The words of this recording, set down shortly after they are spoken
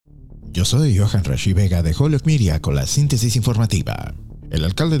Yo soy Johan Rashi Vega de Holyoke Media con la síntesis informativa. El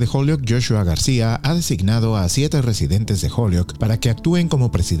alcalde de Holyoke, Joshua García, ha designado a 7 residentes de Holyoke para que actúen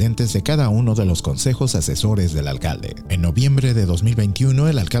como presidentes de cada uno de los consejos asesores del alcalde. En noviembre de 2021,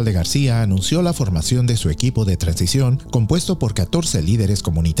 el alcalde García anunció la formación de su equipo de transición, compuesto por 14 líderes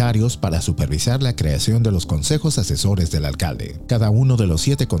comunitarios para supervisar la creación de los consejos asesores del alcalde. Cada uno de los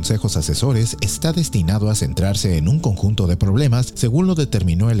 7 consejos asesores está destinado a centrarse en un conjunto de problemas, según lo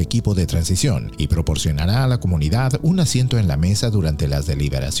determinó el equipo de transición, y proporcionará a la comunidad un asiento en la mesa durante las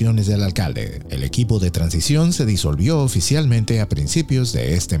deliberaciones del alcalde. El equipo de transición se disolvió oficialmente a principios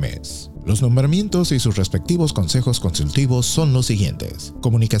de este mes. Los nombramientos y sus respectivos consejos consultivos son los siguientes.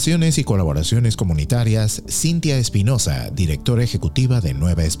 Comunicaciones y Colaboraciones Comunitarias, Cynthia Espinosa, directora ejecutiva de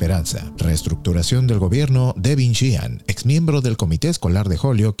Nueva Esperanza. Reestructuración del Gobierno, Devin Sheehan, exmiembro del Comité Escolar de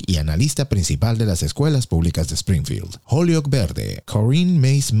Holyoke y analista principal de las escuelas públicas de Springfield. Holyoke Verde, Corinne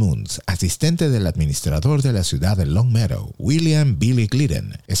Mace Moons, asistente del administrador de la ciudad de Longmeadow. William Billy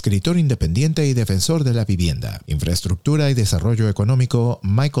Glidden, escritor independiente y defensor de la vivienda. Infraestructura y Desarrollo Económico,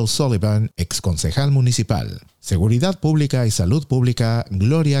 Michael Sullivan, exconcejal municipal. Seguridad Pública y Salud Pública,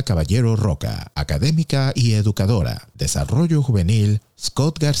 Gloria Caballero Roca, académica y educadora. Desarrollo Juvenil,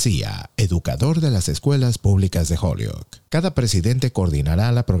 Scott García, educador de las escuelas públicas de Holyoke. Cada presidente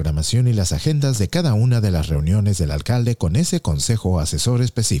coordinará la programación y las agendas de cada una de las reuniones del alcalde con ese consejo asesor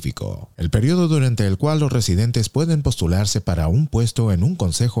específico. El periodo durante el cual los residentes pueden postularse para un puesto en un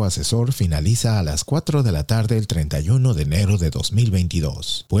consejo asesor finaliza a las 4 de la tarde el 31 de enero de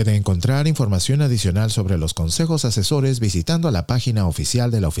 2022. Puede encontrar información adicional sobre los consejos asesores visitando la página oficial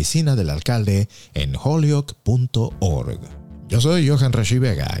de la oficina del alcalde en holyoke.org. Yo soy Johan Rashi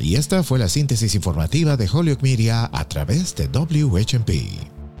Vega y esta fue la síntesis informativa de Holyoke Media a través de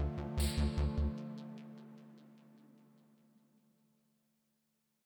WHMP.